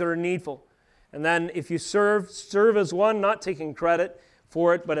the things that are needful. And then if you serve as one, not taking credit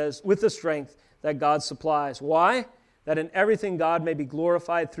for it, but as with the strength that God supplies. Why? That in everything God may be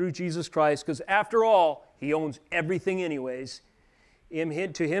glorified through Jesus Christ, because after all, he owns everything anyways.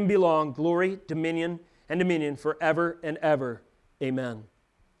 To him belong glory, dominion, and dominion forever and ever. Amen.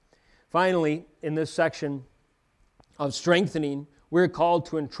 Finally, in this section of strengthening, we're called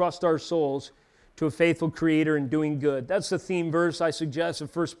to entrust our souls to a faithful Creator in doing good. That's the theme verse I suggest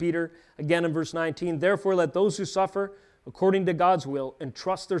of 1 Peter, again in verse 19. Therefore, let those who suffer according to God's will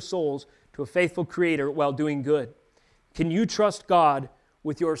entrust their souls to a faithful Creator while doing good. Can you trust God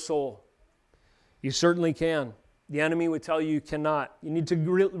with your soul? You certainly can. The enemy would tell you cannot. You need to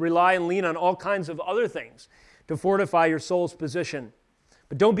rely and lean on all kinds of other things to fortify your soul's position.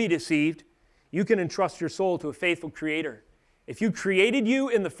 But don't be deceived. You can entrust your soul to a faithful Creator. If you created you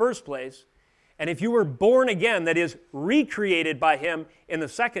in the first place, and if you were born again, that is, recreated by Him in the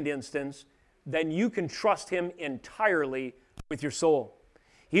second instance, then you can trust Him entirely with your soul.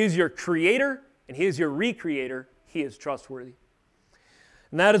 He is your Creator, and He is your recreator. He is trustworthy.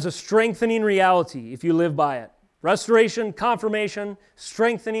 And that is a strengthening reality if you live by it. Restoration, confirmation,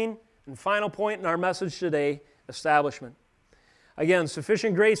 strengthening, and final point in our message today, establishment. Again,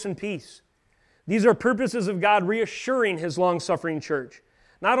 sufficient grace and peace. These are purposes of God reassuring His long-suffering church.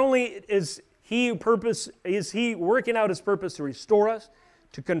 Not only is He working out His purpose to restore us,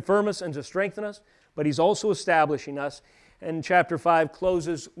 to confirm us, and to strengthen us, but He's also establishing us. And chapter 5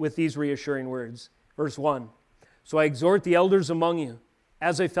 closes with these reassuring words. Verse 1, so I exhort the elders among you,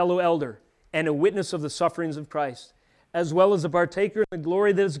 as a fellow elder, and a witness of the sufferings of Christ, as well as a partaker in the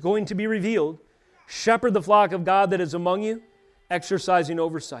glory that is going to be revealed. Shepherd the flock of God that is among you, exercising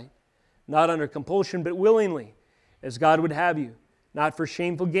oversight, not under compulsion, but willingly, as God would have you, not for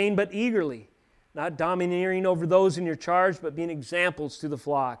shameful gain, but eagerly, not domineering over those in your charge, but being examples to the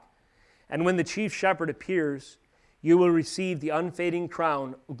flock. And when the chief shepherd appears, you will receive the unfading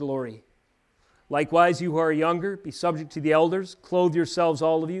crown of glory. Likewise, you who are younger, be subject to the elders. Clothe yourselves,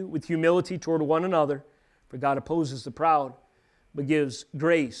 all of you, with humility toward one another, for God opposes the proud, but gives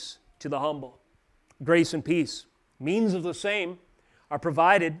grace to the humble. Grace and peace, means of the same, are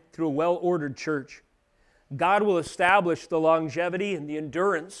provided through a well-ordered church. God will establish the longevity and the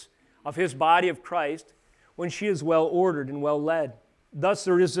endurance of His body of Christ when she is well-ordered and well-led. Thus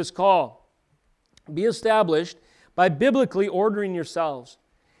there is this call. Be established by biblically ordering yourselves,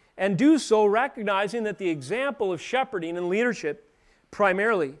 and do so recognizing that the example of shepherding and leadership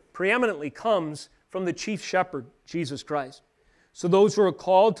preeminently comes from the chief shepherd, Jesus Christ. So those who are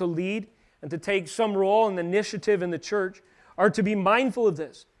called to lead and to take some role in the initiative in the church are to be mindful of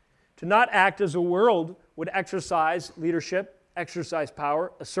this, to not act as the world would exercise leadership, exercise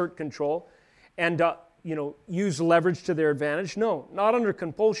power, assert control, and use leverage to their advantage. No, not under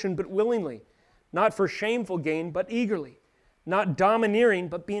compulsion, but willingly. Not for shameful gain, but eagerly. Not domineering,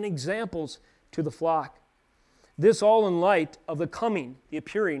 but being examples to the flock. This all in light of the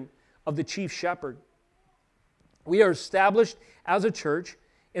appearing of the chief shepherd. We are established as a church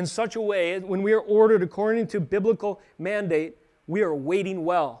in such a way, when we are ordered according to biblical mandate, we are waiting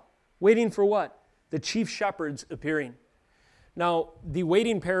well. Waiting for what? The chief shepherd's appearing. Now, the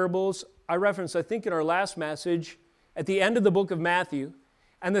waiting parables I referenced, I think, in our last message at the end of the book of Matthew,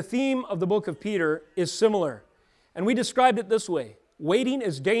 and the theme of the book of Peter is similar. And we described it this way: waiting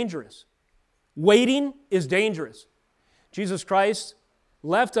is dangerous. Waiting is dangerous. Jesus Christ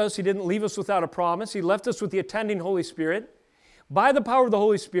left us. He didn't leave us without a promise. He left us with the attending Holy Spirit. By the power of the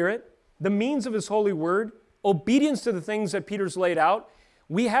Holy Spirit, the means of His holy word, obedience to the things that Peter's laid out,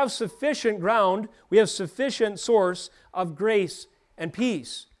 we have sufficient ground, we have sufficient source of grace and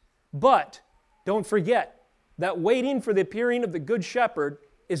peace. But don't forget that waiting for the appearing of the Good Shepherd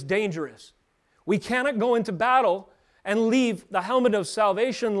is dangerous. We cannot go into battle and leave the helmet of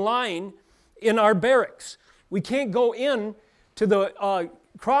salvation lying in our barracks. We can't go in to the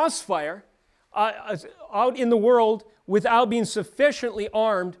crossfire out in the world without being sufficiently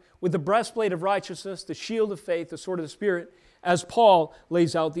armed with the breastplate of righteousness, the shield of faith, the sword of the Spirit, as Paul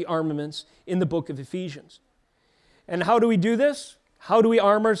lays out the armaments in the book of Ephesians. And how do we do this? How do we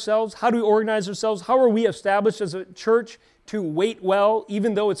arm ourselves? How do we organize ourselves? How are we established as a church to wait well,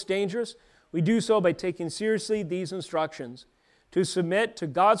 even though it's dangerous? We do so by taking seriously these instructions, to submit to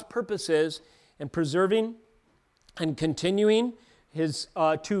God's purposes and preserving and continuing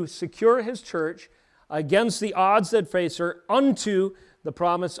to secure His church against the odds that face her unto the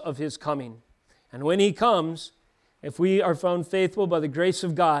promise of His coming. And when He comes, if we are found faithful by the grace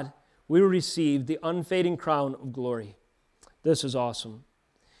of God, we will receive the unfading crown of glory. This is awesome.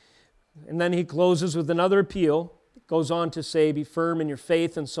 And then he closes with another appeal. It goes on to say, be firm in your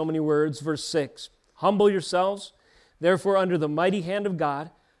faith in so many words. Verse 6, humble yourselves, therefore, under the mighty hand of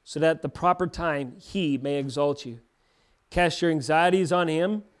God, so that at the proper time He may exalt you. Cast your anxieties on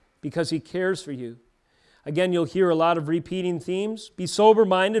Him because He cares for you. Again, you'll hear a lot of repeating themes. Be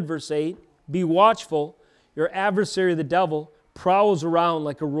sober-minded, verse 8. Be watchful. Your adversary, the devil, prowls around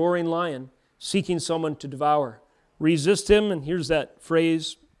like a roaring lion, seeking someone to devour. Resist him, and here's that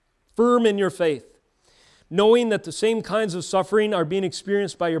phrase, firm in your faith, knowing that the same kinds of suffering are being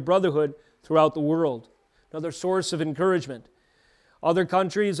experienced by your brotherhood throughout the world. Another source of encouragement. Other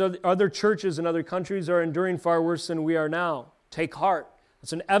churches in other countries are enduring far worse than we are now. Take heart.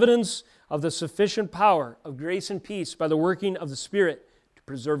 It's an evidence of the sufficient power of grace and peace by the working of the Spirit to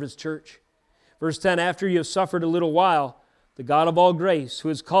preserve His church. Verse 10, after you have suffered a little while, the God of all grace, who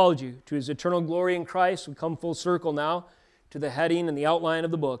has called you to His eternal glory in Christ, we come full circle now to the heading and the outline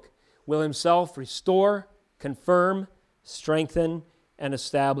of the book, will Himself restore, confirm, strengthen, and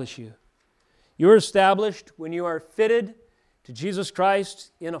establish you. You are established when you are fitted to Jesus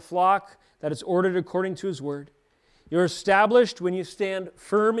Christ in a flock that is ordered according to His word. You're established when you stand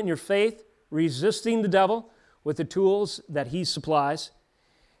firm in your faith, resisting the devil with the tools that he supplies.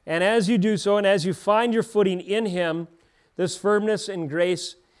 And as you do so, and as you find your footing in Him, this firmness and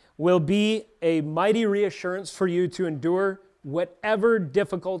grace will be a mighty reassurance for you to endure whatever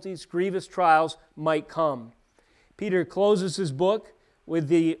difficulties, grievous trials might come. Peter closes his book with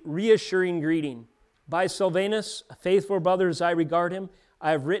the reassuring greeting. By Silvanus, a faithful brother as I regard him,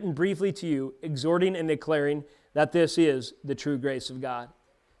 I have written briefly to you, exhorting and declaring that this is the true grace of God.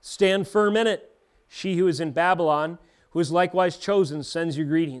 Stand firm in it. She who is in Babylon, who is likewise chosen, sends you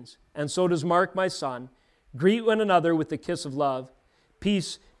greetings. And so does Mark, my son. Greet one another with the kiss of love.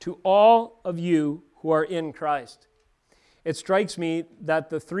 Peace to all of you who are in Christ. It strikes me that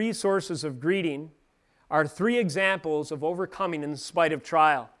the three sources of greeting are three examples of overcoming in spite of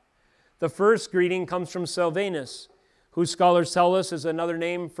trial. The first greeting comes from Silvanus, who scholars tell us is another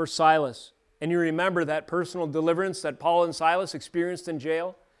name for Silas. And you remember that personal deliverance that Paul and Silas experienced in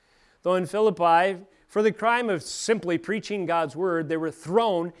jail? Though in Philippi, for the crime of simply preaching God's word, they were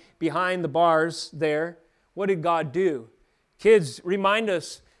thrown behind the bars there. What did God do? Kids, remind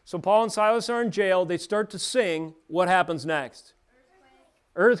us. So Paul and Silas are in jail. They start to sing. What happens next?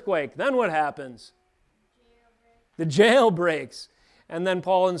 Earthquake. Then what happens? The jail breaks. And then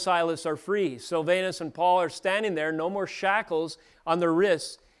Paul and Silas are free. Silvanus and Paul are standing there, no more shackles on their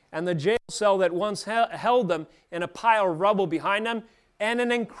wrists. And the jail cell that once held them in a pile of rubble behind them, and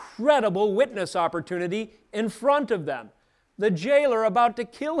an incredible witness opportunity in front of them. The jailer about to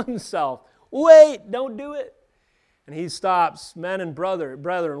kill himself. Wait, don't do it. And he stops, men and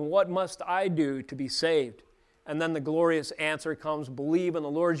brethren, what must I do to be saved? And then the glorious answer comes, believe in the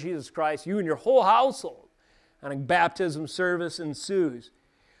Lord Jesus Christ, you and your whole household. And a baptism service ensues.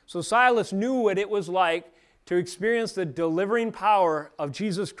 So Silas knew what it was like to experience the delivering power of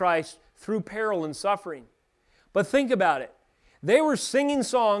Jesus Christ through peril and suffering. But think about it. They were singing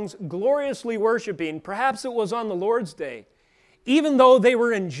songs, gloriously worshiping. Perhaps it was on the Lord's Day, even though they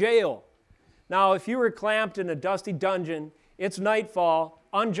were in jail. Now, if you were clamped in a dusty dungeon, it's nightfall,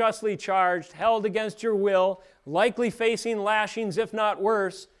 unjustly charged, held against your will, likely facing lashings, if not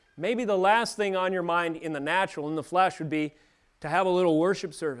worse, maybe the last thing on your mind in the natural, in the flesh, would be to have a little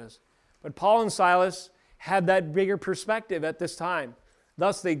worship service. But Paul and Silas had that bigger perspective at this time.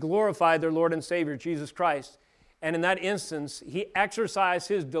 Thus, they glorified their Lord and Savior, Jesus Christ. And in that instance, he exercised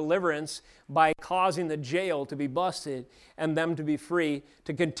his deliverance by causing the jail to be busted and them to be free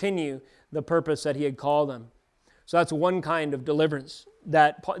to continue the purpose that he had called them. So that's one kind of deliverance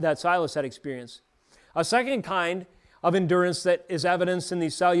that Silas had experienced. A second kind of endurance that is evidenced in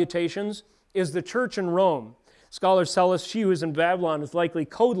these salutations is the church in Rome. Scholars tell us she who is in Babylon is likely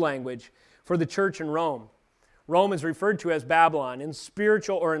code language for the church in Rome. Rome is referred to as Babylon. In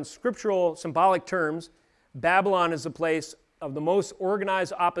spiritual or in scriptural symbolic terms, Babylon is the place of the most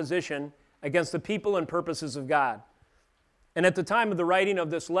organized opposition against the people and purposes of God. And at the time of the writing of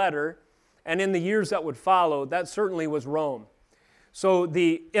this letter, and in the years that would follow, that certainly was Rome. So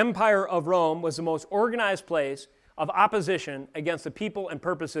the empire of Rome was the most organized place of opposition against the people and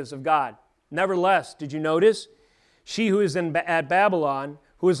purposes of God. Nevertheless, did you notice? She who is at Babylon,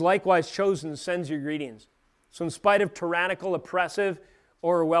 who is likewise chosen, sends you greetings. So in spite of tyrannical, oppressive,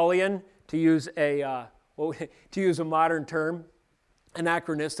 Orwellian, to use a modern term,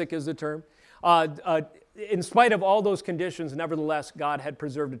 anachronistic is the term, in spite of all those conditions, nevertheless, God had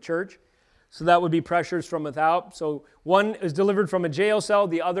preserved a church. So that would be pressures from without. So one is delivered from a jail cell,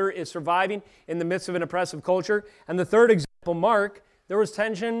 the other is surviving in the midst of an oppressive culture. And the third example, Mark, there was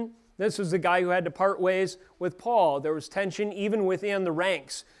tension. This was the guy who had to part ways with Paul. There was tension even within the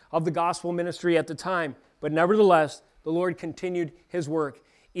ranks of the gospel ministry at the time. But nevertheless, the Lord continued his work,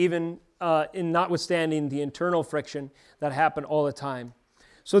 even in notwithstanding the internal friction that happened all the time.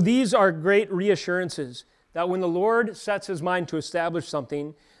 So these are great reassurances that when the Lord sets his mind to establish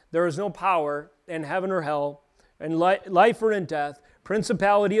something, there is no power in heaven or hell, in life or in death,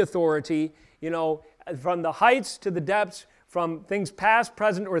 principality, authority, from the heights to the depths, from things past,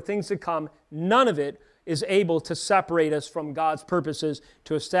 present, or things to come, none of it is able to separate us from God's purposes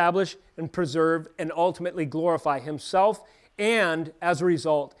to establish and preserve and ultimately glorify himself and, as a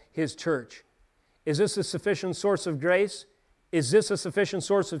result, his church. Is this a sufficient source of grace? Is this a sufficient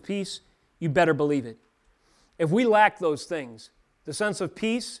source of peace? You better believe it. If we lack those things, the sense of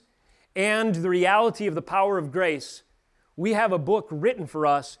peace and the reality of the power of grace, we have a book written for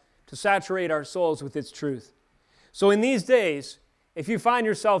us to saturate our souls with its truth. So in these days, if you find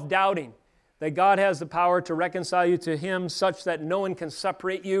yourself doubting that God has the power to reconcile you to him such that no one can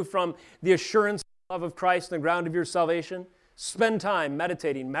separate you from the assurance and love of Christ on the ground of your salvation, spend time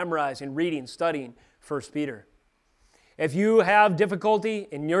meditating, memorizing, reading, studying 1 Peter. If you have difficulty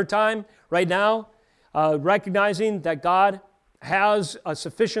in your time right now, recognizing that God has a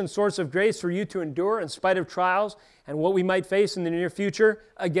sufficient source of grace for you to endure in spite of trials and what we might face in the near future,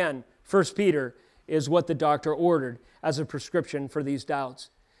 again, 1 Peter is what the doctor ordered as a prescription for these doubts.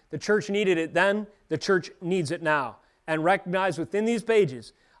 The church needed it then, the church needs it now. And recognize within these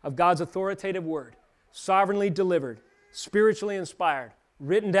pages of God's authoritative word, sovereignly delivered, spiritually inspired,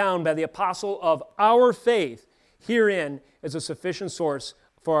 written down by the apostle of our faith, herein is a sufficient source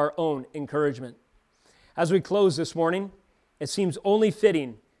for our own encouragement. As we close this morning, it seems only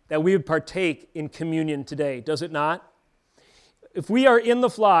fitting that we would partake in communion today, does it not? if we are in the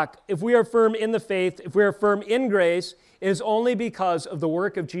flock, if we are firm in the faith, if we are firm in grace, it is only because of the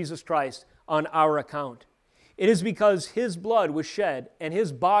work of Jesus Christ on our account. It is because His blood was shed and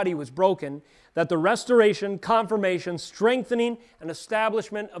His body was broken that the restoration, confirmation, strengthening, and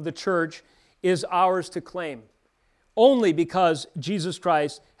establishment of the church is ours to claim. Only because Jesus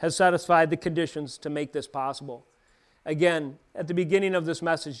Christ has satisfied the conditions to make this possible. Again, at the beginning of this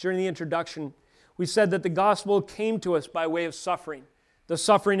message, during the introduction, we said that the gospel came to us by way of suffering, the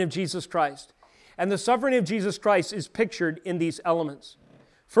suffering of Jesus Christ. And the suffering of Jesus Christ is pictured in these elements.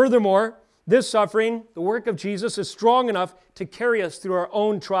 Furthermore, this suffering, the work of Jesus, is strong enough to carry us through our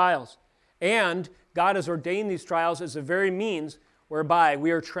own trials. And God has ordained these trials as the very means whereby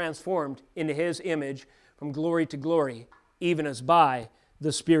we are transformed into His image from glory to glory, even as by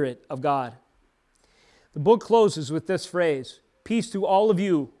the Spirit of God. The book closes with this phrase, "Peace to all of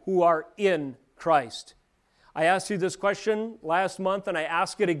you who are in Christ." I asked you this question last month and I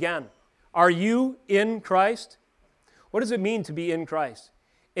ask it again. Are you in Christ? What does it mean to be in Christ?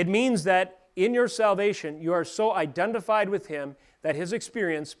 It means that in your salvation you are so identified with Him that His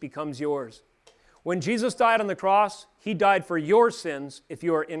experience becomes yours. When Jesus died on the cross, He died for your sins if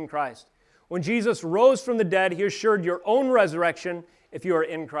you are in Christ. When Jesus rose from the dead, He assured your own resurrection if you are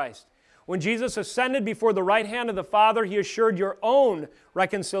in Christ. When Jesus ascended before the right hand of the Father, He assured your own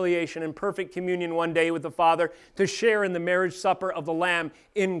reconciliation and perfect communion one day with the Father to share in the marriage supper of the Lamb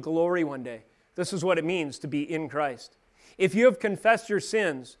in glory one day. This is what it means to be in Christ. If you have confessed your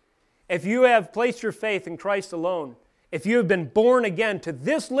sins, if you have placed your faith in Christ alone, if you have been born again to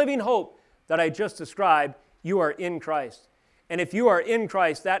this living hope that I just described, you are in Christ. And if you are in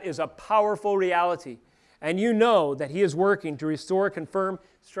Christ, that is a powerful reality. And you know that He is working to restore, confirm,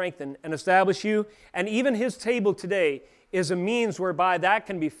 strengthen, and establish you. And even His table today is a means whereby that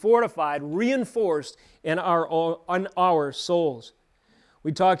can be fortified, reinforced in our souls.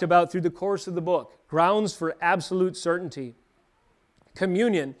 We talked about through the course of the book, grounds for absolute certainty.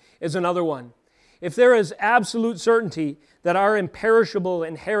 Communion is another one. If there is absolute certainty that our imperishable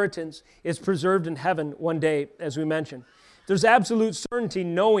inheritance is preserved in heaven one day, as we mentioned, there's absolute certainty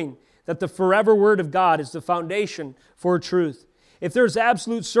knowing that the forever Word of God is the foundation for truth. If there's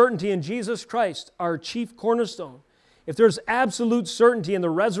absolute certainty in Jesus Christ, our chief cornerstone, if there's absolute certainty in the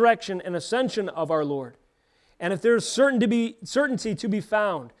resurrection and ascension of our Lord, and if there's certainty to be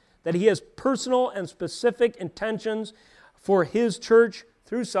found that He has personal and specific intentions for His church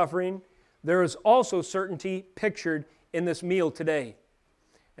through suffering, there is also certainty pictured in this meal today.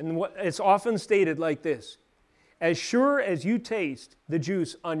 And it's often stated like this: as sure as you taste the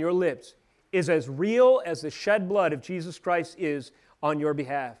juice on your lips is as real as the shed blood of Jesus Christ is on your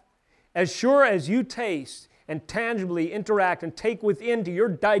behalf. As sure as you taste and tangibly interact and take within to your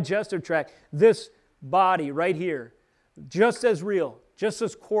digestive tract this body right here, just as real, just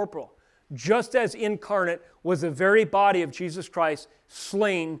as corporal, just as incarnate was the very body of Jesus Christ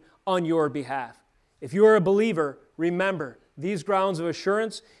slain on your behalf. If you are a believer, remember these grounds of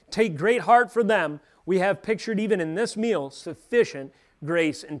assurance. Take great heart for them. We have pictured even in this meal sufficient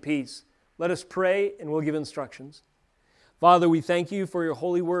grace and peace. Let us pray and we'll give instructions. Father, we thank You for Your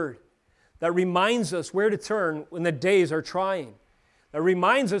holy word that reminds us where to turn when the days are trying, that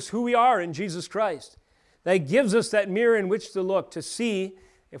reminds us who we are in Jesus Christ, that gives us that mirror in which to look, to see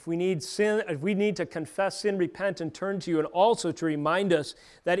if we need sin, if we need to confess sin, repent, and turn to You, and also to remind us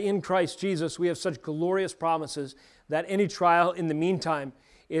that in Christ Jesus we have such glorious promises that any trial in the meantime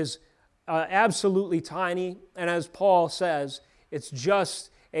is absolutely tiny, and as Paul says, it's just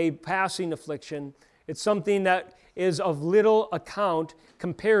a passing affliction. It's something that is of little account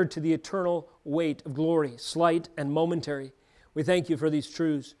compared to the eternal weight of glory, slight and momentary. We thank You for these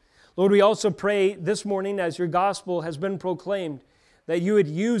truths. Lord, we also pray this morning as Your gospel has been proclaimed, that You would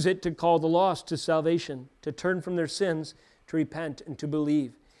use it to call the lost to salvation, to turn from their sins, to repent, and to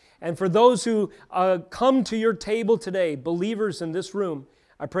believe. And for those who come to Your table today, believers in this room,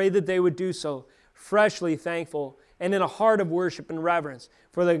 I pray that they would do so freshly thankful and in a heart of worship and reverence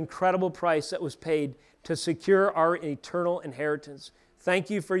for the incredible price that was paid to secure our eternal inheritance. Thank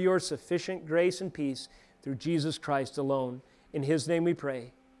You for Your sufficient grace and peace through Jesus Christ alone. In His name we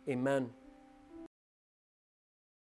pray. Amen.